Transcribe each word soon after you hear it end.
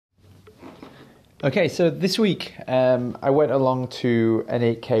Okay, so this week I went along to an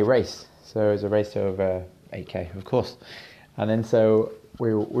 8K race. So it was a race over 8K, of course. And then so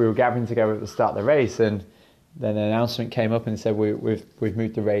we were gathering together at the start of the race, and then an announcement came up and said we've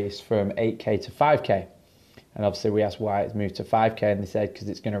moved the race from 8K to 5K. And obviously we asked why it's moved to 5K, and they said because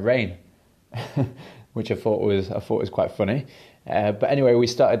it's going to rain, which I thought was quite funny. But anyway, we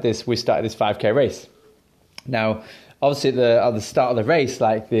started this 5K race. Now, obviously at the start of the race,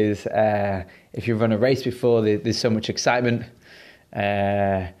 like there's if you've run a race before, there's so much excitement.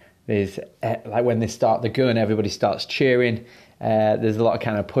 There's like when they start the gun, everybody starts cheering. There's a lot of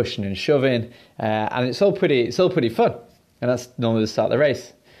kind of pushing and shoving, and it's all pretty fun. And that's normally the start of the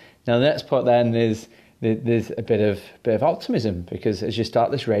race. Now the next part then is there's a bit of optimism, because as you start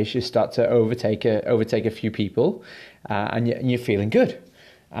this race, you start to overtake a few people, and you're feeling good.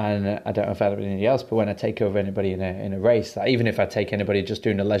 And I don't know if anybody else, but when I take over anybody in a race, like even if I take anybody just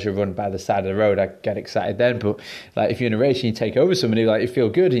doing a leisure run by the side of the road, I get excited then. But like if you're in a race and you take over somebody, like you feel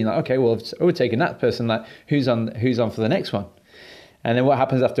good, and you're like, okay, well, I've overtaken that person. Like who's on for the next one? And then what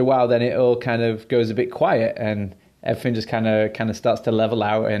happens after a while? Then it all kind of goes a bit quiet, and everything just kind of starts to level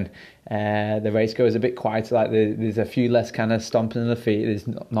out, and the race goes a bit quieter. Like there's a few less kind of stomping in the feet. There's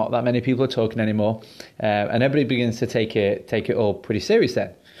not that many people are talking anymore, and everybody begins to take it all pretty serious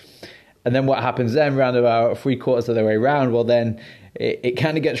then. And then what happens then, round about 3/4 of the way round, well then it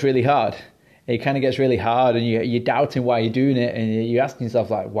kind of gets really hard. It kind of gets really hard, and you're doubting why you're doing it, and you're asking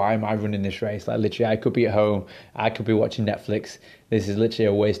yourself, like, why am I running this race? Like literally, I could be at home, I could be watching Netflix. This is literally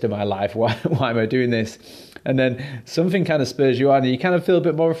a waste of my life. Why am I doing this? And then something kind of spurs you on, and you kind of feel a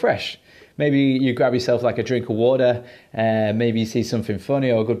bit more refreshed. Maybe you grab yourself like a drink of water, maybe you see something funny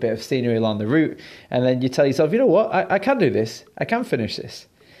or a good bit of scenery along the route, and then you tell yourself, you know what, I can do this, I can finish this.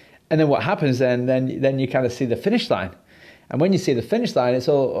 And then what happens then you kind of see the finish line. And when you see the finish line,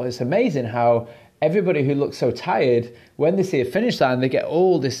 it's amazing how everybody who looks so tired, when they see a finish line, they get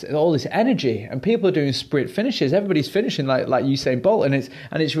all this energy. And people are doing sprint finishes. Everybody's finishing like Usain Bolt, and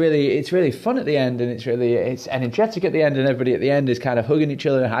it's really fun at the end, and it's energetic at the end, and everybody at the end is kind of hugging each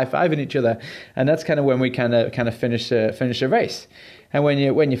other and high-fiving each other. And that's kind of when we kind of finish a race. And when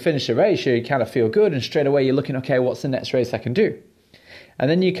you finish a race, you kind of feel good, and straight away you're looking, okay, what's the next race I can do? And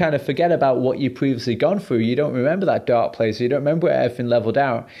then you kind of forget about what you've previously gone through. You don't remember that dark place. You don't remember where everything leveled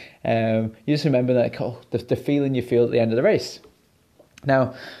out. You just remember that the feeling you feel at the end of the race.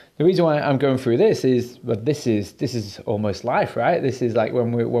 Now, the reason why I'm going through this is, well, this is almost life, right? This is like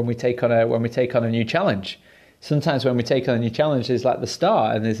when we take on a new challenge. Sometimes when we take on a new challenge, it's like the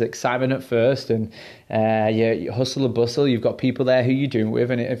start, and there's excitement at first, and you hustle and bustle. You've got people there who you're doing it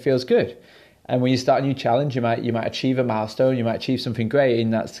with, and it feels good. And when you start a new challenge, you might achieve a milestone, you might achieve something great in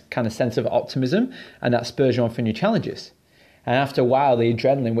that kind of sense of optimism, and that spurs you on for new challenges. And after a while, the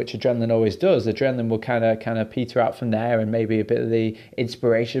adrenaline, which adrenaline always does, adrenaline will kind of peter out from there, and maybe a bit of the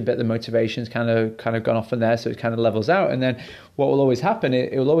inspiration, a bit of the motivation's kind of gone off from there, so it kind of levels out. And then what will always happen,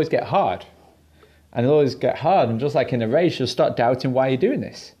 it will always get hard. And it'll always get hard, and just like in a race, you'll start doubting why you're doing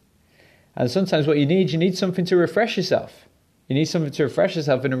this. And sometimes what you need something to refresh yourself. You need something to refresh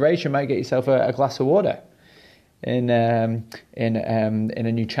yourself. In a race, you might get yourself a glass of water. In a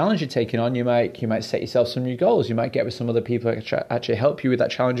new challenge you're taking on, you might set yourself some new goals. You might get with some other people that actually help you with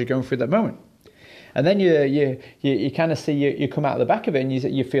that challenge you're going through at that moment. And then you kind of see you come out of the back of it, and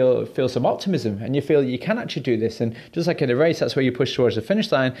you feel some optimism, and you feel you can actually do this. And just like in a race, that's where you push towards the finish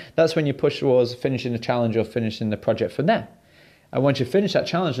line. That's when you push towards finishing the challenge or finishing the project from there. And once you finish that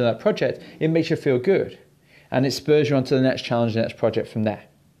challenge and that project, it makes you feel good. And it spurs you on to the next challenge, the next project from there.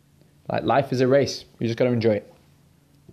 Like life is a race. You just got to enjoy it.